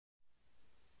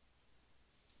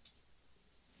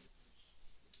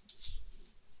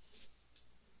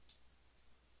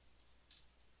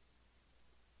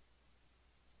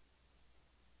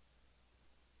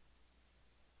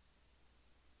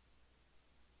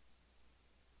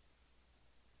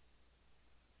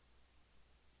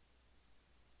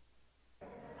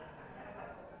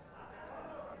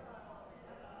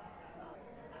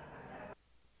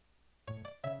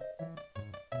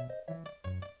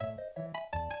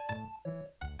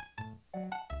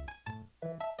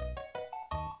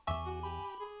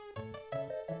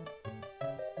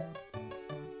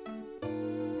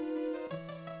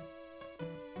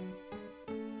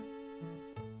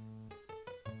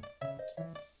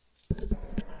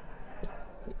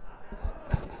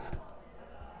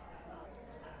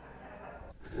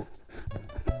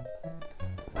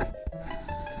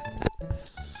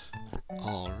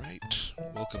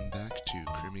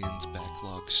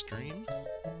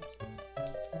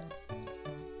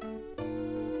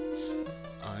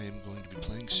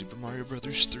Super Mario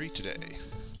Bros. 3 today.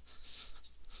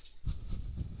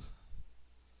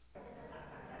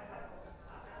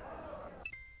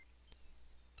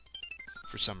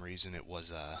 For some reason it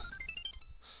wasn't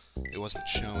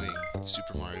showing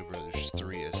Super Mario Bros.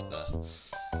 3 as the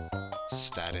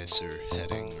status or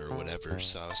heading or whatever,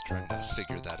 so I was trying to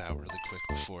figure that out really quick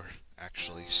before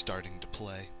actually starting to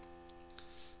play.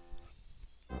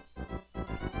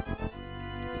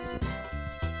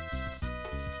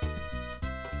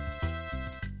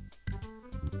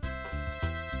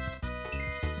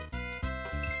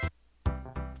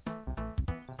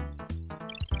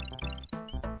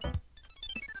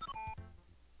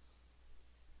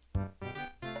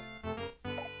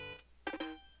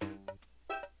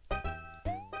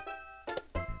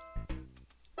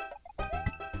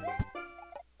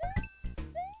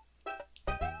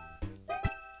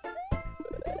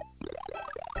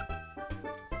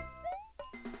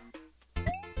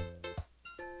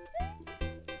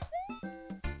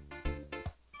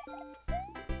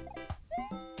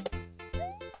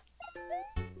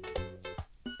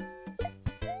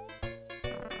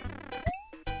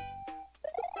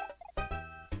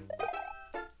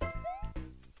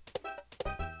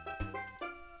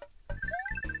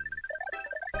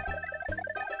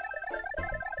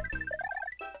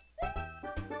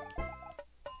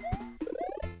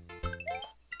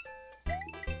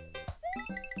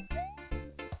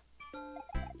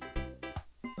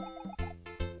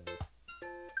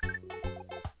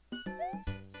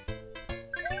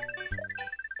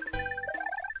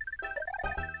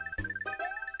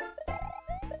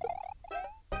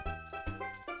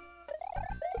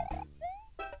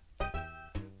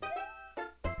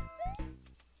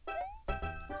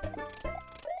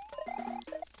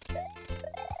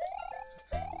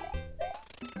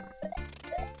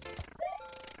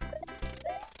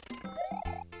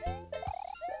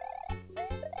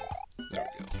 There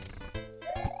we go.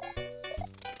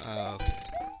 Okay.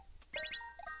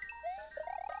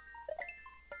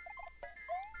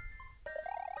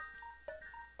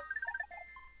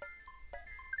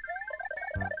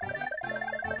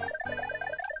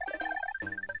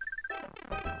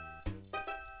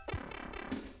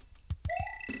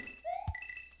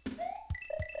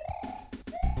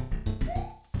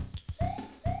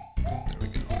 There we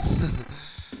go.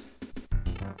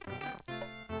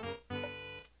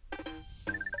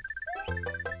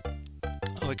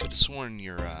 Oh, I could have sworn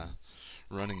your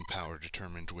running power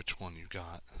determined which one you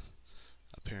got.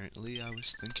 Apparently, I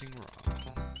was thinking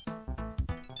wrong.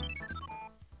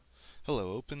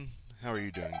 Hello, Open. How are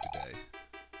you doing today?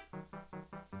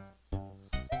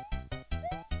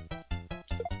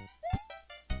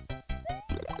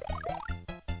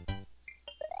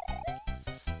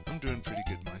 I'm doing pretty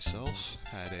good myself.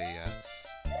 Had a,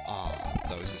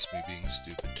 that was just me being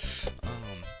stupid.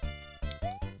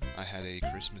 I had a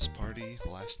Christmas party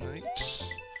last night,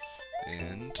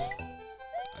 and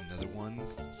another one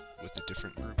with a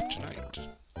different group tonight.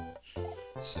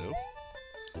 So,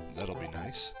 that'll be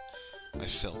nice. I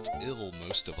felt ill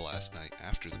most of last night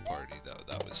after the party, though.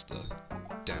 That was the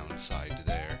downside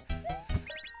there.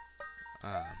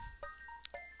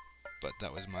 But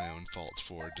that was my own fault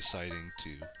for deciding to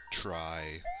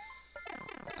try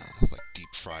like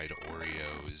deep-fried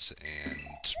Oreos, and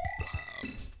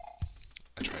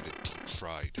I tried a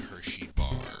deep-fried Hershey bar.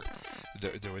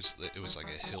 It was like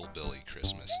a hillbilly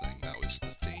Christmas thing. That was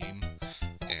the theme,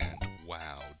 and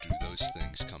wow, do those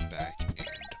things come back and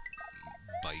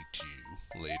bite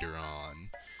you later on.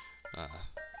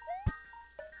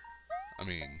 I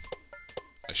mean,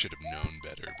 I should have known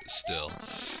better, but still.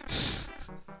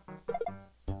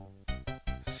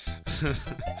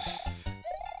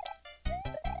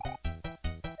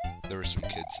 There were some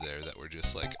kids there that were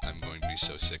just like, I'm going to be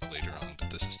so sick later on, but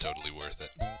this is totally worth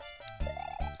it.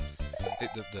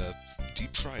 The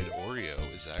deep-fried Oreo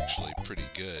is actually pretty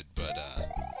good, but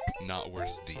not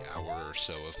worth the hour or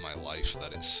so of my life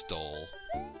that it stole.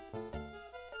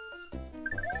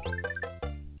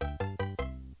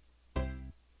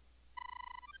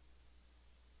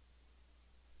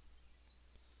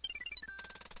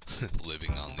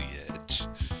 Living on the edge.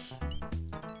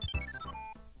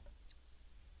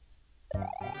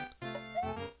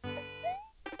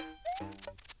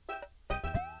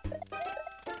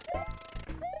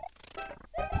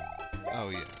 Oh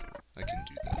yeah, I can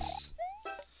do this.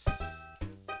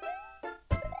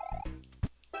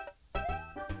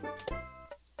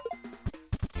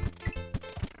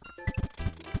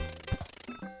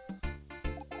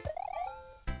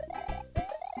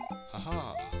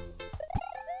 Haha.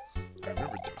 I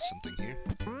remembered there was something here.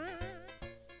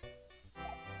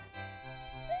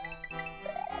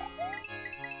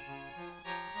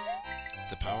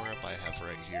 have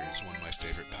right here is one of my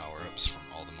favorite power-ups from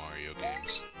all the Mario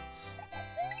games.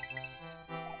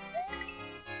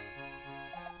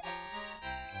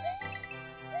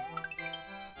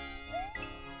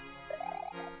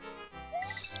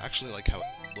 I actually like how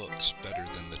it looks better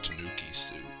than the Tanuki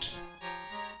suit.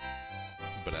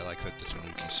 But I like that the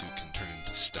Tanuki suit can turn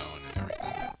into stone and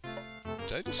everything.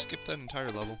 Did I just skip that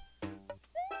entire level?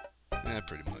 Yeah,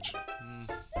 pretty much.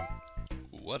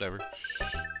 Whatever.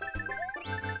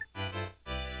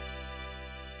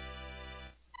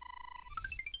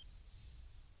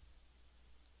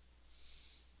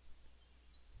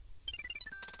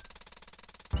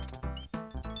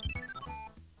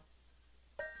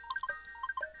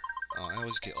 Oh, I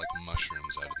always get like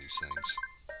mushrooms out of these things.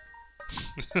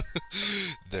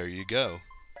 There you go.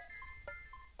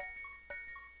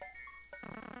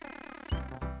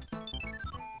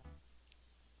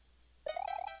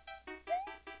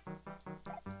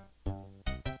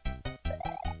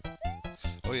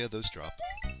 Oh yeah, those drop.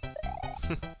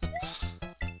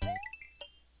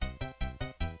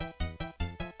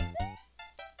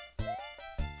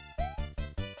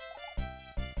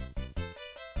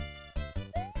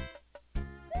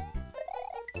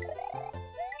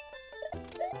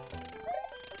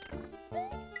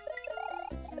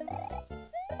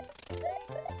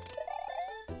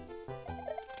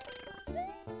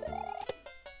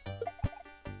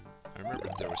 I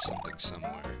remembered there was something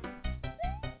somewhere.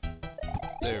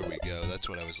 There we go, that's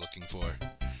what I was looking for.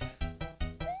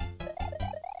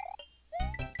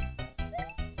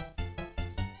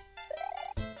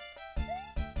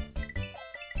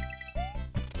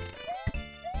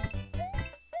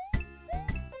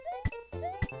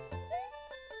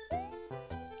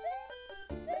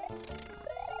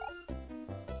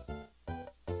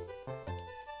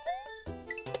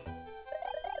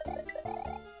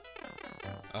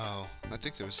 Oh, I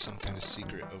think there was some kind of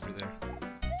secret over there.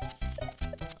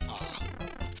 Ah,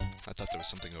 I thought there was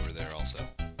something over there also.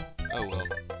 Oh well.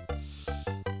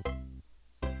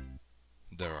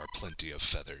 There are plenty of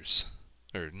feathers.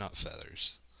 Or, not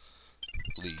feathers.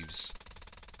 Leaves.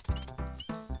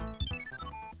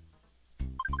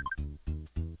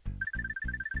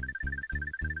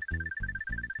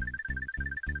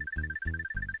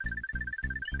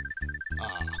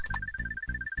 Ah.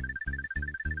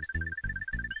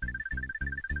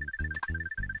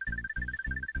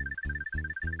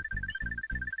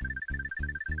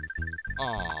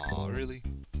 Aw, really?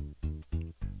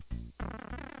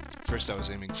 First I was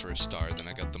aiming for a star, then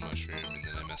I got the mushroom, and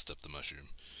then I messed up the mushroom.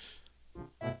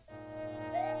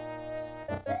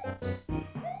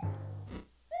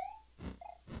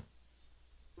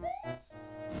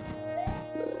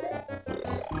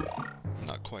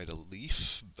 Not quite a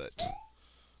leaf, but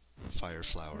fire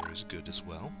flower is good as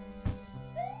well.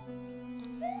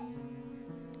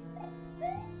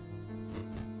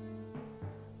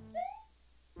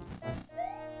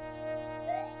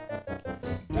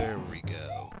 There we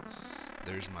go.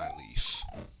 There's my leaf.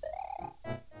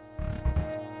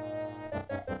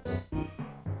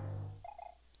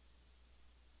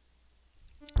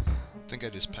 I think I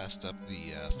just passed up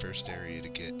the first area to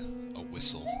get a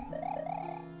whistle.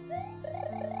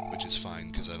 Which is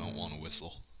fine, because I don't want a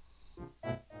whistle.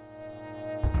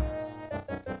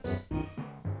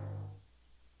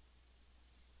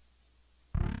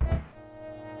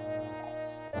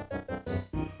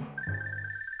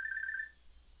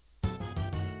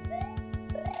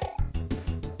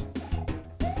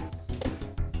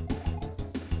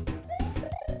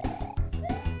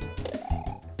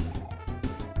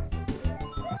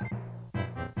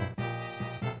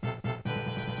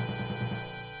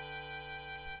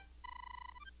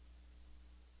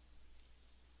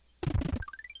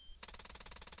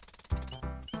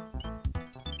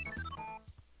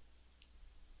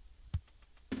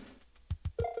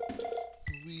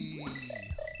 Whee!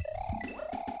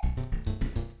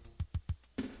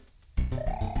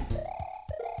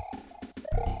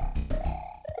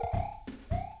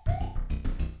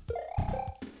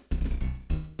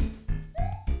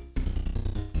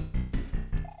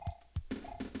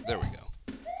 There we go.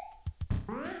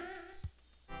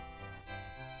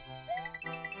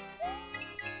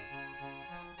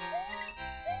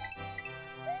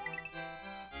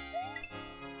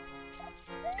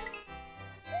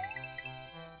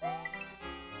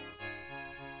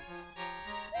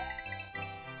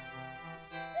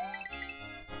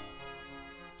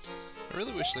 I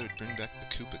really wish they would bring back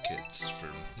the Koopa Kids for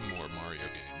more Mario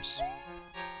games.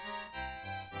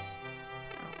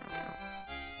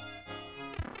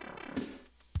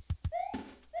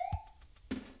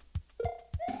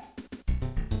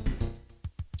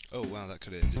 Oh wow, that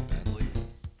could have ended badly.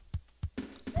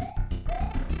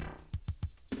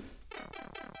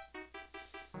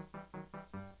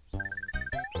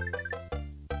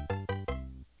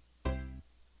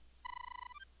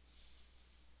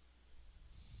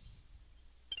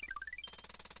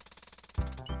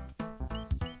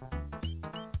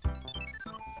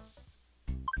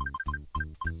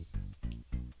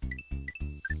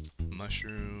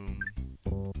 mushroom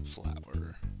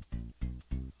flower.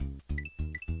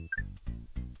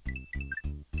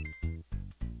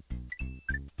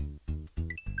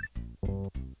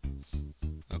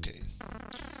 Okay,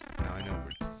 now I know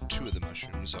where 2 of the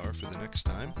mushrooms are for the next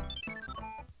time.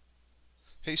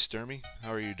 Hey Sturmy,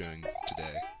 how are you doing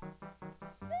today?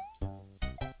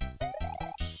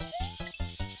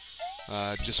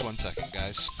 Just 1 second,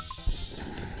 guys.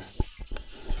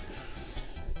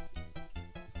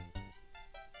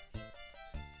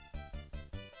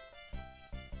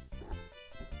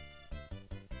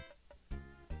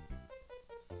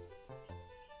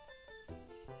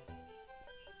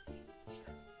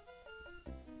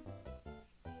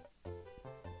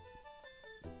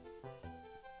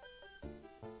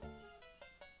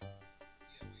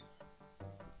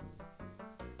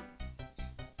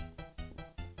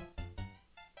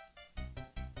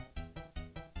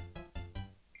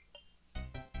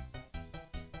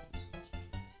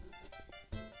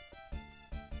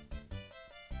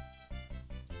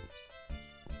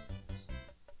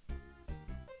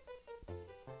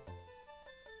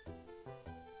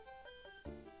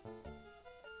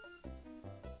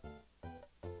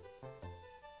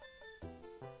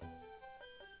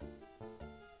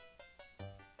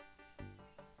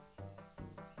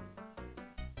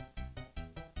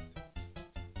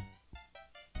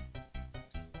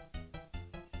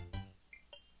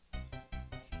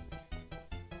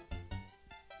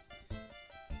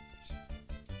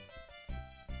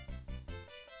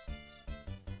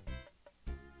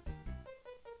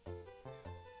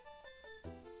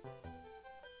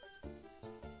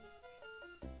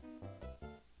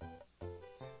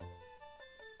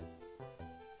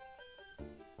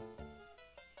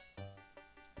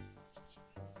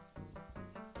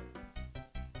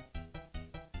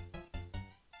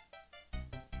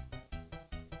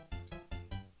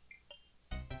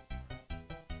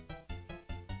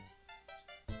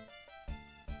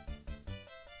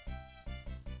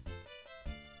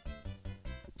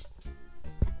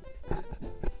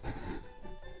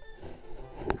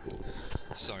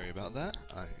 Sorry about that.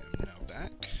 I am now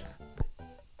back.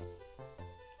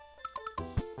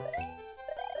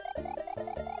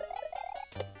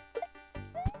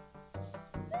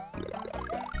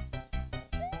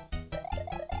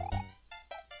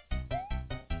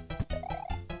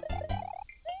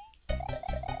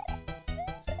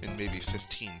 In maybe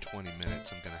 15-20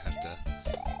 minutes, I'm gonna have to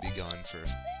be gone for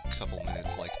a couple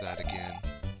minutes like that again,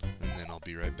 and then I'll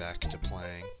be right back to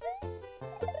playing.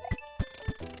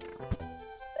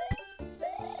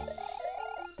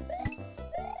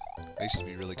 I used to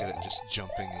be really good at just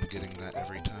jumping and getting that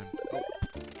every time. Oh,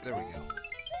 there we go.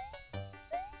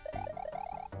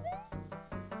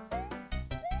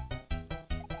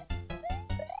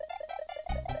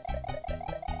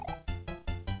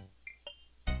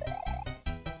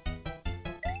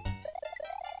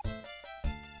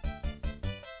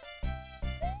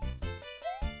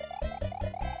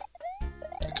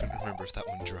 I couldn't remember if that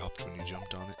one dropped when you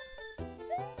jumped on it.